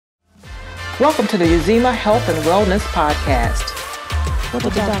Welcome to the Uzima Health and Wellness Podcast. What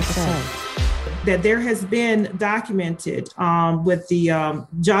did the doctor say? That there has been documented with the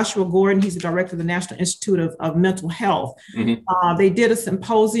Joshua Gordon, he's the director of the National Institute of Mental Health. Mm-hmm. They did a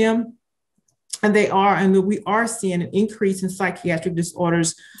symposium, and we are seeing an increase in psychiatric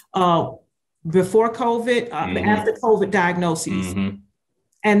disorders before COVID, after COVID diagnoses. Mm-hmm.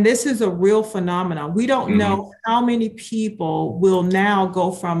 And this is a real phenomenon. We don't know how many people will now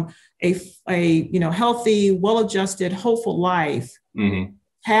go from a healthy, well-adjusted, hopeful life,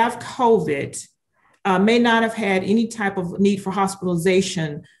 have COVID, may not have had any type of need for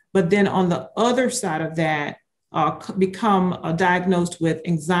hospitalization, but then on the other side of that, become diagnosed with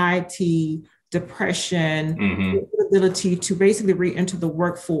anxiety, depression, inability to basically re-enter the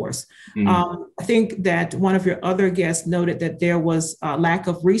workforce. I think that one of your other guests noted that there was a lack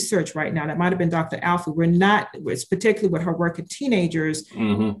of research right now. That might have been Dr. Outler. It's particularly with her work with teenagers,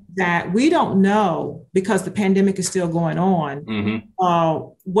 that we don't know, because the pandemic is still going on,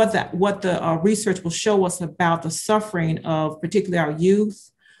 what the research will show us about the suffering of particularly our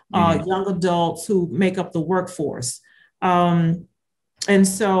youth, young adults who make up the workforce. And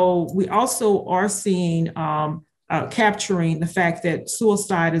so we also are seeing, capturing the fact that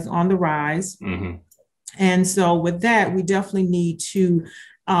suicide is on the rise. And so with that, we definitely need to,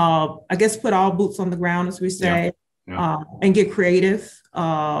 put all boots on the ground, as we say, and get creative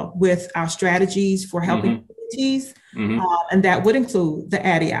with our strategies for helping communities. And that would include the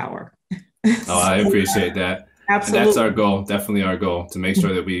Addy Hour. I appreciate that. Absolutely. And that's our goal, definitely our goal, to make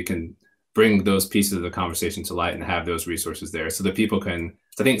sure that we can bring those pieces of the conversation to light and have those resources there so that people can,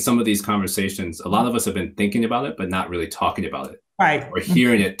 I think some of these conversations, a lot of us have been thinking about it, but not really talking about it. Right. Or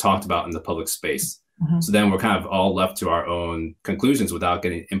hearing it talked about in the public space. So then we're kind of all left to our own conclusions without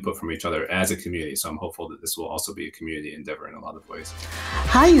getting input from each other as a community. So I'm hopeful that this will also be a community endeavor in a lot of ways.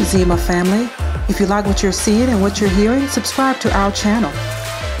 Hi, Uzima family. If you like what you're seeing and what you're hearing, subscribe to our channel.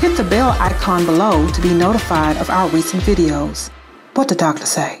 Hit the bell icon below to be notified of our recent videos. What did the doctor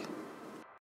say?